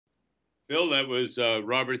Phil, that was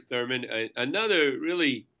Robert Thurman. Another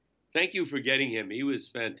really, thank you for getting him. He was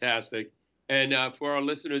fantastic. And for our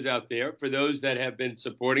listeners out there, for those that have been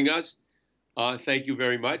supporting us, thank you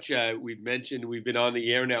very much. We've mentioned we've been on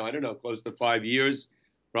the air now, I don't know, close to 5 years,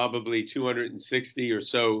 probably 260 or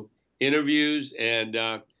so interviews. And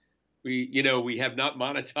we have not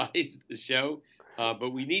monetized the show,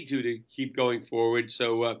 but we need to keep going forward.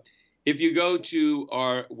 So if you go to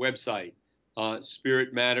our website,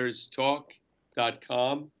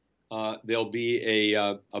 spiritmatterstalk.com, there'll be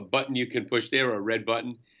a button you can push there, a red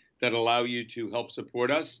button that allow you to help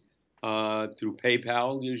support us through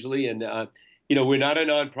PayPal usually. And we're not a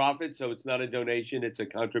nonprofit, so it's not a donation; it's a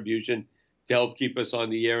contribution to help keep us on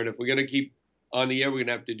the air. And if we're going to keep on the air, we're going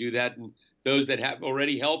to have to do that. And those that have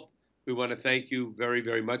already helped, we want to thank you very,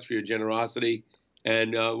 very much for your generosity,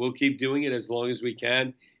 and we'll keep doing it as long as we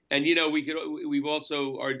can. And we've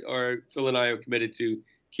also our Phil and I are committed to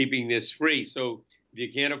keeping this free. So if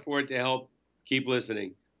you can't afford to help, keep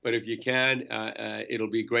listening. But if you can, it'll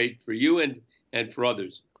be great for you and for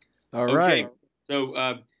others. All Okay, right. so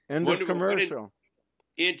End of wonderful. commercial.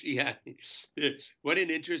 Yeah, what an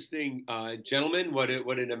interesting gentleman. What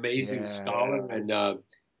an amazing Yeah. scholar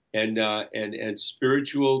and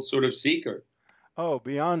spiritual sort of seeker. Oh,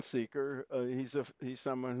 beyond seeker. He's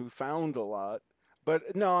someone who found a lot.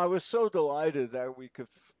 But no, I was so delighted that we could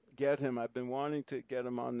get him. I've been wanting to get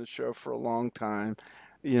him on the show for a long time,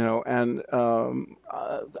 and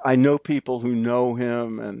I know people who know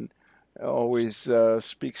him and always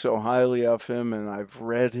speak so highly of him. And I've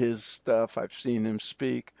read his stuff. I've seen him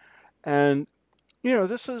speak, and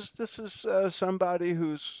this is somebody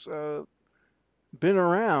who's been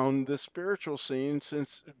around the spiritual scene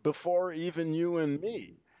since before even you and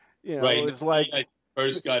me. Right. It's He, like I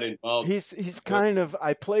first got involved. he's What? kind of,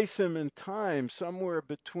 I place him in time somewhere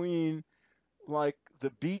between like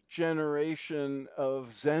the Beat generation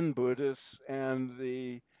of Zen Buddhists and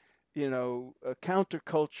the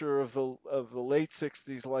counterculture of the late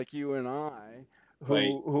 '60s, like you and I, Right.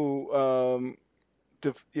 who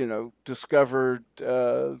discovered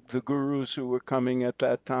the gurus who were coming at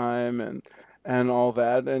that time, and all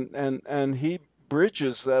that, and he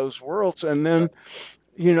bridges those worlds, and then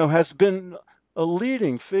has been a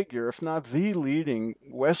leading figure, if not the leading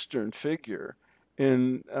Western figure,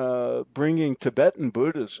 in bringing Tibetan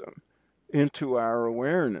Buddhism into our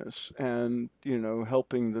awareness, and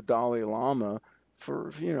helping the Dalai Lama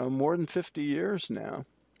for more than 50 years now.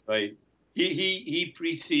 Right. He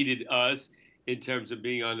preceded us in terms of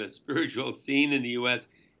being on the spiritual scene in the U.S.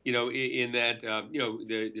 In that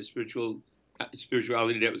the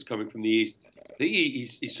spirituality that was coming from the East. I think he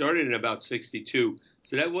started in about 62.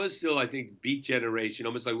 So that was still, I think, Beat generation,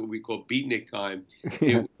 almost like what we call beatnik time.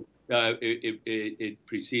 It Yeah. it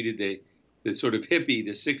preceded the sort of hippie,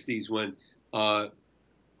 the 60s, when uh,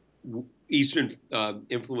 Eastern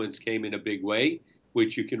influence came in a big way,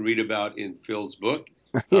 which you can read about in Phil's book,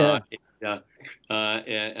 Yeah.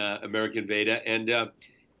 uh, American Veda.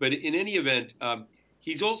 But in any event,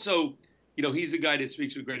 he's also, he's a guy that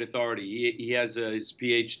speaks with great authority. He has his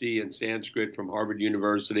PhD in Sanskrit from Harvard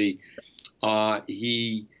University.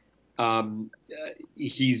 He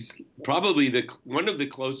he's probably the one of the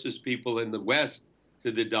closest people in the West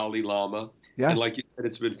to the Dalai Lama, and Yeah. like you said,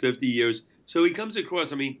 it's been 50 years. So he comes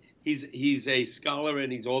across. I mean, he's a scholar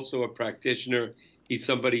and he's also a practitioner. He's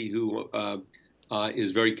somebody who is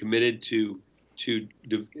very committed to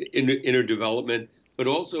inner development, but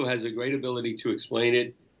also has a great ability to explain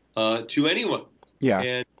it to anyone.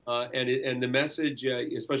 Yeah. And the message,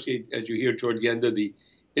 especially as you hear toward the end of the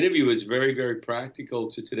interview, is very, very practical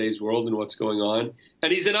to today's world and what's going on.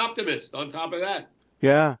 And he's an optimist on top of that.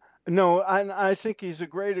 Yeah. No, I think he's a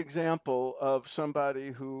great example of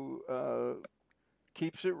somebody who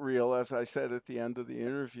keeps it real, as I said at the end of the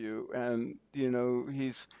interview. And,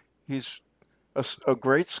 he's a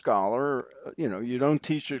great scholar. You don't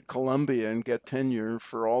teach at Columbia and get tenure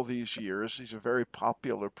for all these years. He's a very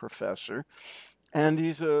popular professor. And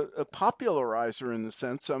he's a popularizer in the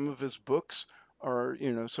sense some of his books are,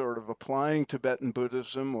 sort of applying Tibetan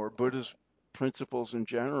Buddhism or Buddhist principles in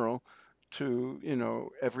general to,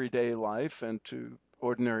 everyday life and to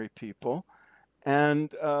ordinary people. And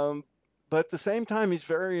but at the same time, he's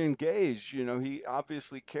very engaged. He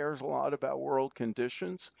obviously cares a lot about world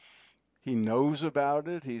conditions. He knows about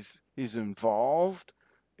it. He's involved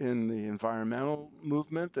in the environmental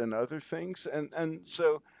movement and other things. And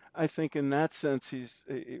so I think in that sense,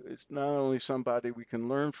 it's not only somebody we can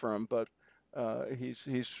learn from, but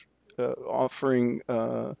he's offering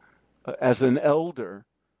as an elder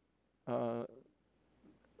uh,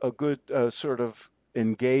 a good sort of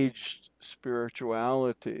engaged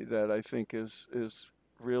spirituality that I think is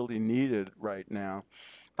really needed right now.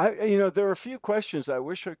 There are a few questions I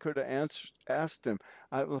wish I could have asked him.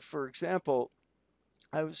 Well, for example,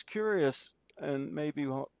 I was curious, and maybe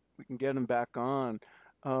we can get him back on,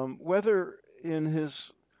 whether in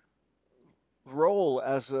his role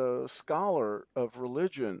as a scholar of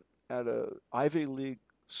religion at a Ivy League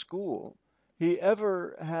school, he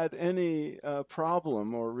ever had any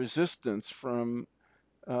problem or resistance from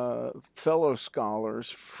fellow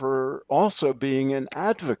scholars for also being an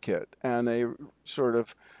advocate and a sort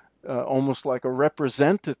of almost like a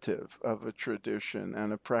representative of a tradition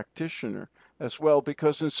and a practitioner as well,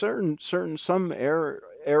 because in some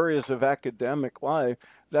areas of academic life,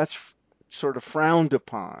 that's sort of frowned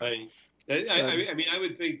upon. Right. So I mean, I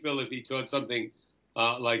would think, Phil, if he taught something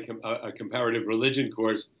like a comparative religion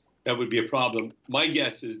course, that would be a problem. My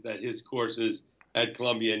guess is that his courses at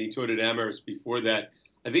Columbia, and he taught at Amherst before that.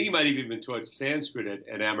 I think he might have even taught Sanskrit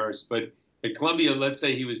at Amherst, but at Columbia, let's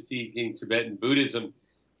say he was teaching Tibetan Buddhism.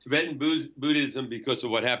 Buddhism, because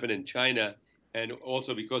of what happened in China, and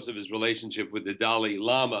also because of his relationship with the Dalai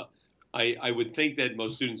Lama, I would think that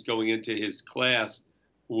most students going into his class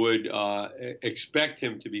would expect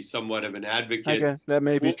him to be somewhat of an I advocate guess that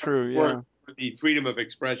may be for, true. for Yeah. the freedom of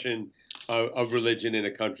expression of religion in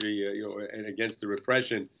a country, and against the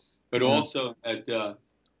repression, but Yeah. also that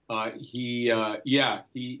yeah,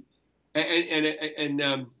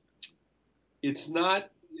 and it's not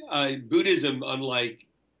Buddhism, unlike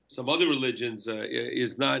some other religions,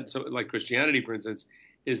 is not so, like Christianity, for instance,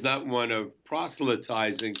 is not one of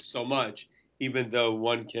proselytizing so much, even though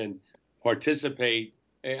one can participate.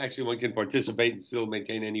 Actually, one can participate and still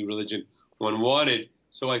maintain any religion one wanted.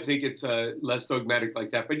 So I think it's less dogmatic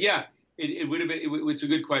like that. But yeah, it would have been. It's a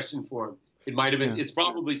good question for him. It might have been. Yeah. It's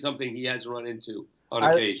probably something he has run into on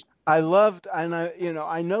I occasion. I loved, and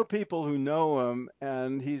I know people who know him,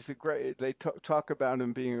 and he's a great. They talk about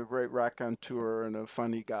him being a great raconteur and a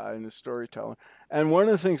funny guy and a storyteller. And one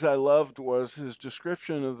of the things I loved was his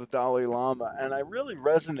description of the Dalai Lama, and I really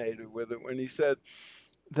resonated with it when he said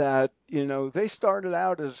that, they started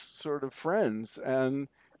out as sort of friends, and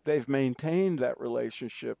they've maintained that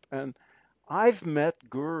relationship. And I've met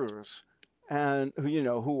gurus and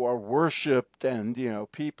who are worshipped, and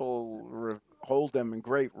people hold them in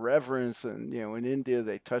great reverence, and in India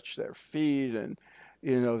they touch their feet, and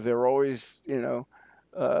they're always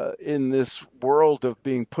in this world of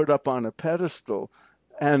being put up on a pedestal.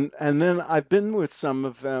 And then I've been with some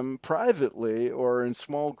of them privately or in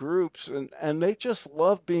small groups, and they just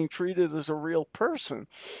love being treated as a real person,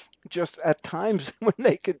 just at times when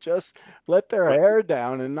they could just let their hair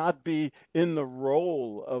down and not be in the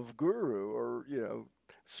role of guru or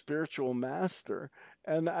spiritual master.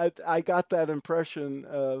 And I got that impression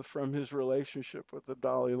from his relationship with the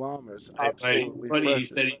Dalai Lama. It's Right. It's absolutely funny. He precious.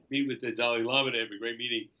 said he'd meet with the Dalai Lama to have a great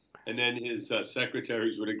meeting, and then his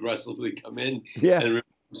secretaries would aggressively come in Yeah, and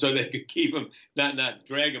so they could keep him, not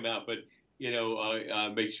drag him out, but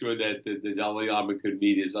make sure that the Dalai Lama could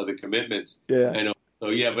meet his other commitments. yeah, And so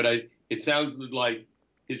yeah, but it sounds like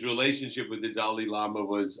his relationship with the Dalai Lama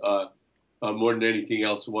was more than anything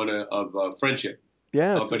else one of friendship.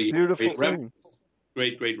 yeah. It's a But he had beautiful great thing. reverence,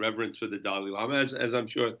 great reverence for the Dalai Lama, as I'm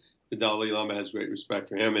sure the Dalai Lama has great respect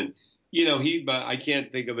for him. And but I can't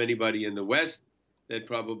think of anybody in the West that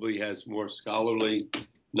probably has more scholarly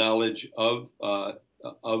knowledge of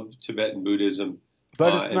Tibetan Buddhism.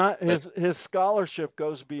 But it's And not his scholarship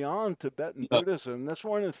goes beyond Tibetan yeah, Buddhism. That's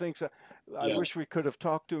one of the things I yeah, wish we could have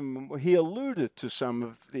talked to him. He alluded to some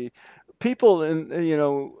of the people, and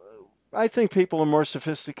I think people are more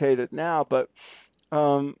sophisticated now, but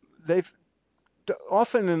they've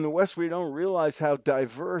often in the West we don't realize how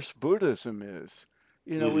diverse Buddhism is.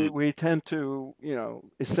 hmm We tend to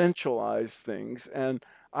essentialize things, and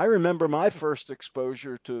I remember my first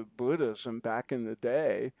exposure to Buddhism back in the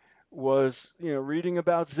day was reading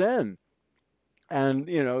about Zen, and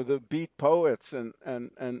the beat poets, and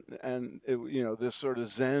this sort of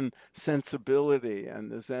Zen sensibility and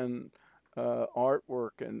the Zen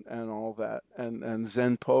artwork, and all that, and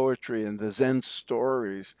Zen poetry and the Zen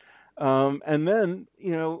stories. And then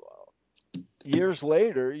years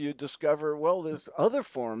later you discover, well, there's other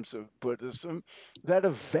forms of Buddhism that are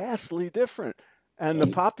vastly different, and the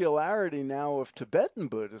right. popularity now of Tibetan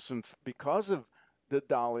Buddhism because of the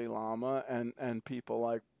Dalai Lama and people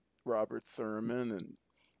like Robert Thurman and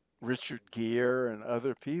Richard Gere and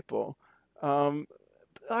other people. Um,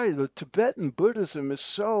 the Tibetan Buddhism is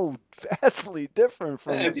so vastly different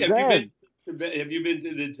from Have you been Zen. to Have you been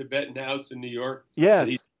to the Tibetan house in New York? That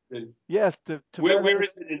he Yes. Yes, Where Tibet where has.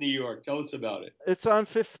 is it in New York? Tell us about it. It's on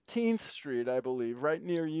 15th Street, I believe, right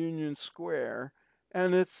near Union Square.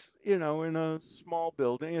 And it's, in a small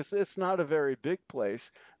building. It's not a very big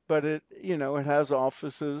place, but it has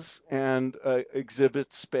offices and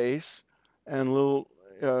exhibit space and little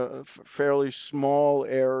fairly small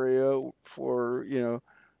area for,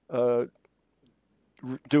 uh,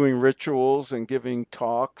 doing rituals and giving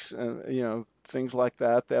talks and, things like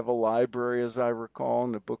that. They have a library, as I recall,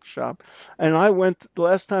 and a bookshop. And I went the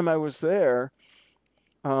last time I was there.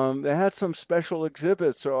 They had some special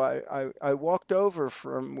exhibits, so I walked over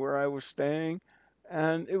from where I was staying,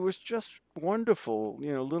 and it was just wonderful,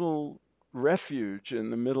 little refuge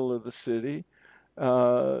in the middle of the city,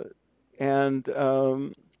 uh, and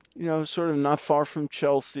sort of not far from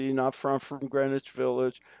Chelsea, not far from Greenwich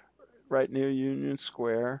Village, right near Union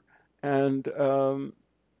Square, and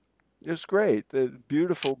it was great. The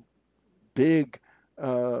beautiful, big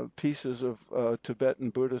pieces of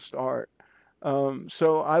Tibetan Buddhist art.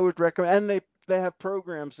 So I would recommend, and they have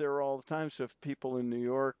programs there all the time. So if people in New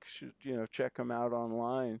York should, check them out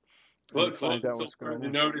online and find out Close what's for going the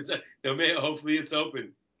on. notice. No, hopefully it's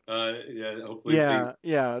open. Yeah, hopefully things. Yeah,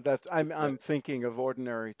 yeah, that's I'm thinking of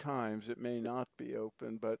ordinary times. It may not be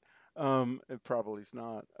open, but it probably is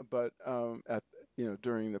not. But at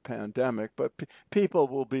during the pandemic, but people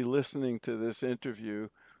will be listening to this interview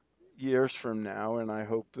years from now, and I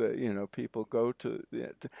hope that people go to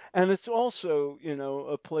it. And it's also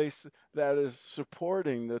a place that is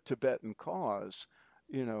supporting the Tibetan cause.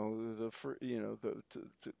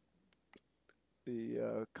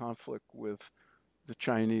 The conflict with the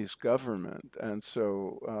Chinese government, and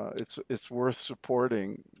so it's worth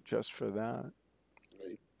supporting just for that.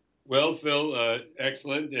 Right. Well, Phil,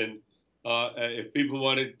 excellent. And if people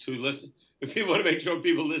wanted to listen, if you want to make sure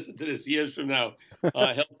people listen to this years from now,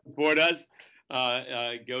 help support us,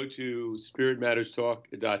 go to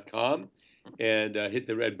spiritmatterstalk.com and hit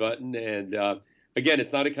the red button. And again,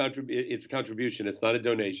 it's not a it's a contribution. It's not a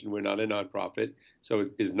donation. We're not a nonprofit, so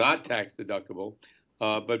it is not tax deductible.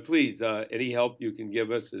 But please, any help you can give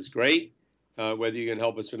us is great. Whether you can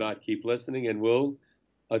help us or not, keep listening, and we'll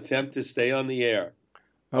attempt to stay on the air.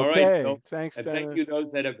 All right, Okay, Phil. thanks, And thank you Dennis.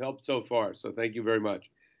 those that have helped so far. So thank you very much.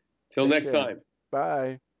 Till Take next care. time.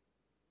 Bye.